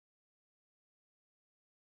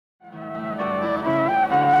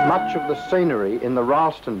Much of the scenery in the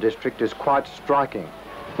Rylstone district is quite striking,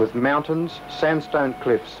 with mountains, sandstone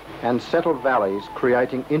cliffs and settled valleys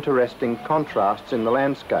creating interesting contrasts in the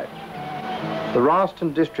landscape. The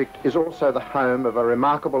Rylstone district is also the home of a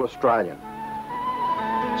remarkable Australian.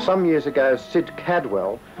 Some years ago, Sid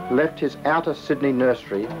Cadwell left his outer Sydney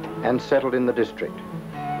nursery and settled in the district.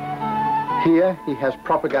 Here he has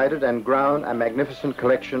propagated and grown a magnificent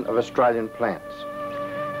collection of Australian plants.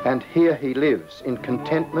 And here he lives in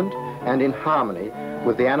contentment and in harmony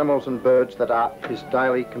with the animals and birds that are his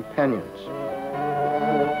daily companions.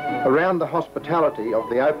 Around the hospitality of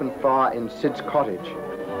the open fire in Sid's cottage,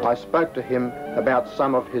 I spoke to him about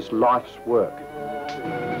some of his life's work.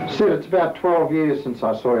 Sid, it's about 12 years since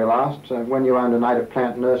I saw you last, when you owned a native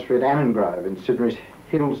plant nursery at Annangrove in Sydney's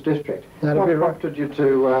Hills district. What prompted you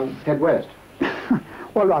to head west?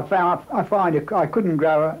 Well, I find I couldn't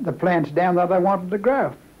grow the plants down that I wanted to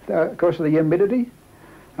grow because of the humidity.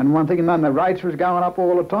 And one thing, and then the rates was going up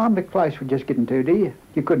all the time. The place was just getting too dear.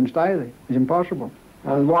 You couldn't stay there. It was impossible.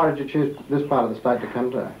 And why did you choose this part of the state to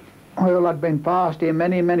come to? Well, I'd been past here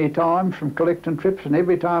many, many times from collecting trips, and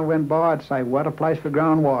every time I went by, I'd say, what a place for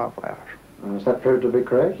growing wildflowers. Has that proved to be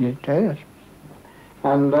correct? It has.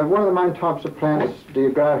 And what are the main types of plants do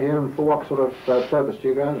you grow here, and for what sort of purpose do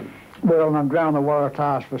you grow them? Well, I'm growing the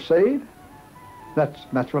waratahs for seed.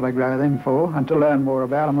 That's what I grow them for, and to learn more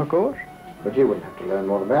about them, of course. But you wouldn't have to learn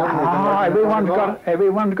more about them.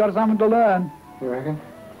 Everyone's got something to learn. You reckon?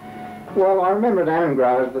 Well, I remember at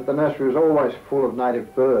Annangrove that the nursery was always full of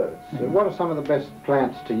native birds. So what are some of the best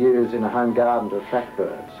plants to use in a home garden to attract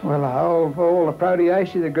birds? Well, all the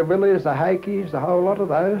proteaceae, the grevilleas, the hakeys, the whole lot of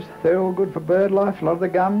those. They're all good for bird life, a lot of the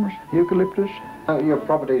gums, eucalyptus. Your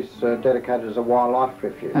property's dedicated as a wildlife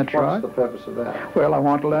refuge. That's right. What's the purpose of that? Well, I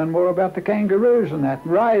want to learn more about the kangaroos and that,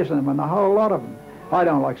 and raise them and the whole lot of them. I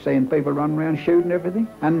don't like seeing people run around shooting everything.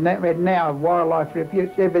 And now, wildlife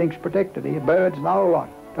refuge, everything's protected here, birds and the whole lot.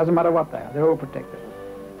 Doesn't matter what they are, they're all protected.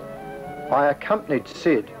 I accompanied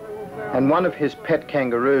Sid and one of his pet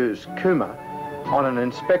kangaroos, Kuma, on an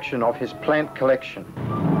inspection of his plant collection.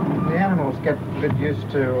 The animals get a bit used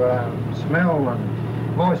to smell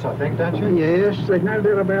and voice, I think, don't you? Yes, there's no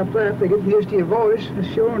doubt about that. They get used to your voice, for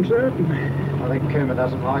sure and certain. I think Kuma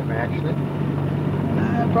doesn't like me, actually.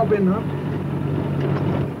 No, probably not.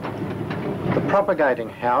 The propagating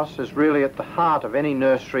house is really at the heart of any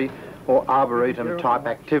nursery or arboretum type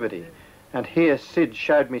activity, and here Sid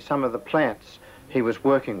showed me some of the plants he was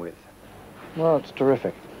working with. Well, it's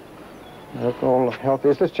terrific. They look all healthy.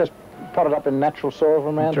 Is this just potted up in natural soil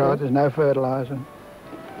from around here? That's right, there's no fertiliser.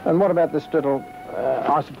 And what about this little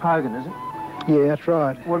isopogon, is it? Yeah, that's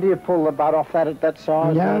right. Well, do you pull the bud off that at that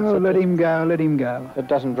size? No, let him go, let him go. It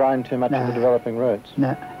doesn't drain too much of the developing roots?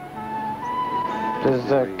 No. Does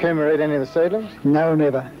Kuma eat any of the seedlings? No,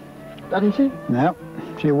 never. Doesn't she? No.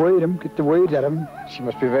 She weed them, get the weeds at them. She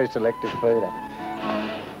must be a very selective feeder.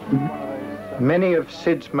 Many of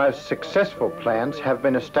Sid's most successful plants have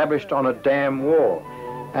been established on a dam wall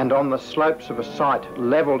and on the slopes of a site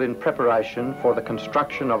levelled in preparation for the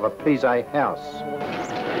construction of a Pisé house.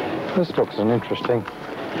 This looks an interesting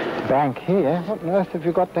bank here. What on earth have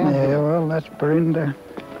you got down here? Yeah, well, that's Perinda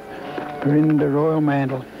Royal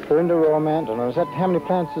Mantle. Perinda Royal Mantle. Is that, how many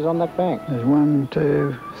plants is on that bank? There's 1,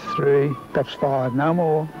 2, 3, perhaps 5, no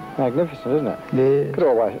more. Magnificent, isn't it? Yes. Could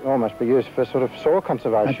almost be used for sort of soil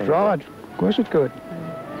conservation. That's right. Of course it could.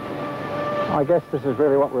 I guess this is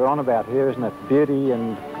really what we're on about here, isn't it? Beauty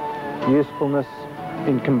and usefulness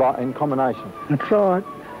in combination. That's right.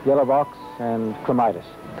 Yellow box and clematis.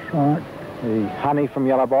 That's right. The honey from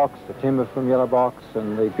yellow box, the timber from yellow box,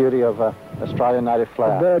 and the beauty of Australian native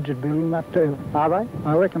flower. The birds would build them up too. Are they?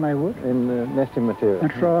 I reckon they would. In the nesting material?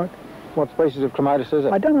 That's right. What species of clematis is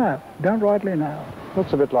it? I don't know. Don't rightly know.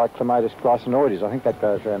 Looks a bit like Clematis glycinoides. I think that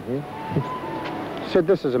goes around here. Sid,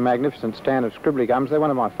 this is a magnificent stand of scribbly gums. They're one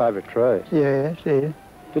of my favourite trees. Yes, yes.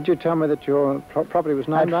 Did you tell me that your property was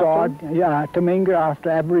named after them? Yeah, Taminga, after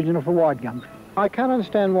Aboriginal for white gums. I can't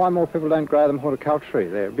understand why more people don't grow them horticulturally.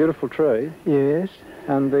 They're a beautiful tree. Yes.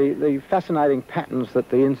 And the fascinating patterns that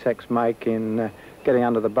the insects make in getting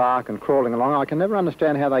under the bark and crawling along, I can never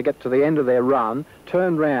understand how they get to the end of their run,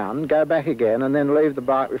 turn round, go back again, and then leave the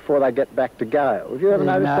bark before they get back to go. Have you ever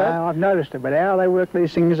noticed that? No, I've noticed it, but how they work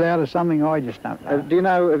these things out is something I just don't know. Do you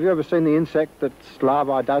know, have you ever seen the insect that's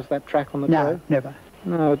larvae does that track on the tree? No, never.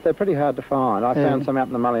 No, they're pretty hard to find. I found some out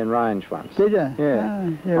in the Mullion Range once. Did you?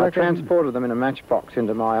 Yeah. I transported them in a matchbox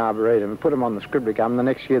into my arboretum and put them on the scribbly gum, and the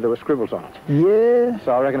next year there were scribbles on it. Yeah.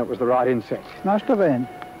 So I reckon it was the right insect. Must have been.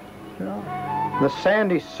 The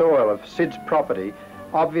sandy soil of Sid's property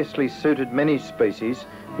obviously suited many species,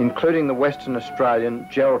 including the Western Australian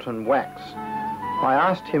Geraldton wax. I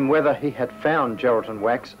asked him whether he had found Geraldton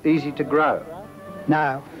wax easy to grow.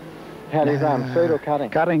 No. How do you grow them, seed or cutting?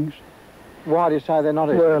 Cuttings. Why do you say they're not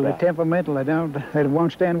easy to Well, grow? they're temperamental. They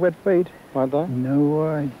won't stand wet feet. Won't they? No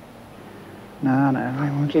way. No, they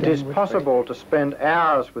won't stand It is wet possible to spend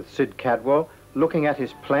hours with Sid Cadwell looking at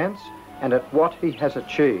his plants and at what he has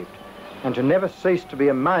achieved, and to never cease to be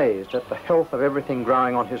amazed at the health of everything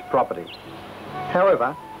growing on his property.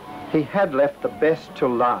 However, he had left the best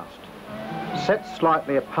till last. Set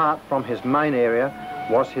slightly apart from his main area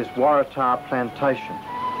was his Waratah plantation.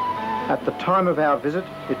 At the time of our visit,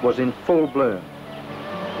 it was in full bloom.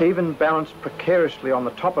 Even balanced precariously on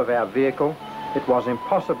the top of our vehicle, it was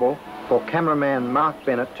impossible for cameraman Mark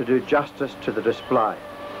Bennett to do justice to the display.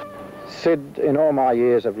 Sid, in all my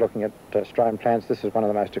years of looking at Australian plants, this is one of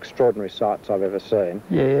the most extraordinary sights I've ever seen.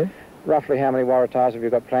 Yeah, Roughly how many Waratahs have you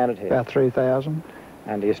got planted here? about 3,000.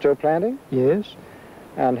 And are you still planting? Yes.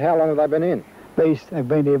 And how long have they been in? They've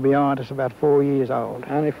been here behind us about 4 years old.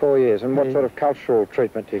 Only 4 years. And what Yeah. sort of cultural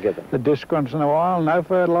treatment do you give them? The disc once in a while, no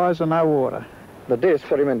fertiliser, no water. The disc,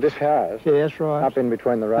 what do you mean, disc harrows? Yeah, that's right. Up in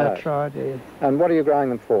between the rows? That's right, yeah. And what are you growing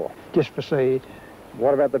them for? Just for seed.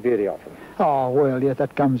 What about the beauty of them? Oh, well, yeah,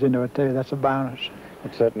 that comes into it too. That's a bonus.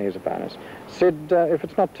 It certainly is a bonus. Sid, if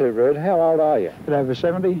it's not too rude, how old are you? But over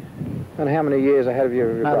 70, And how many years ahead of you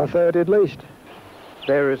have you another got? 30 at least.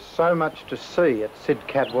 There is so much to see at Sid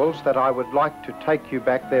Cadwell's that I would like to take you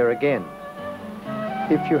back there again.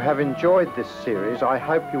 If you have enjoyed this series, I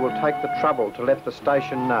hope you will take the trouble to let the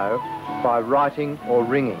station know by writing or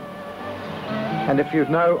ringing. And if you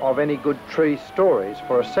know of any good tree stories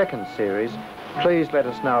for a second series, please let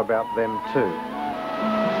us know about them too.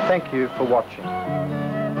 Thank you for watching.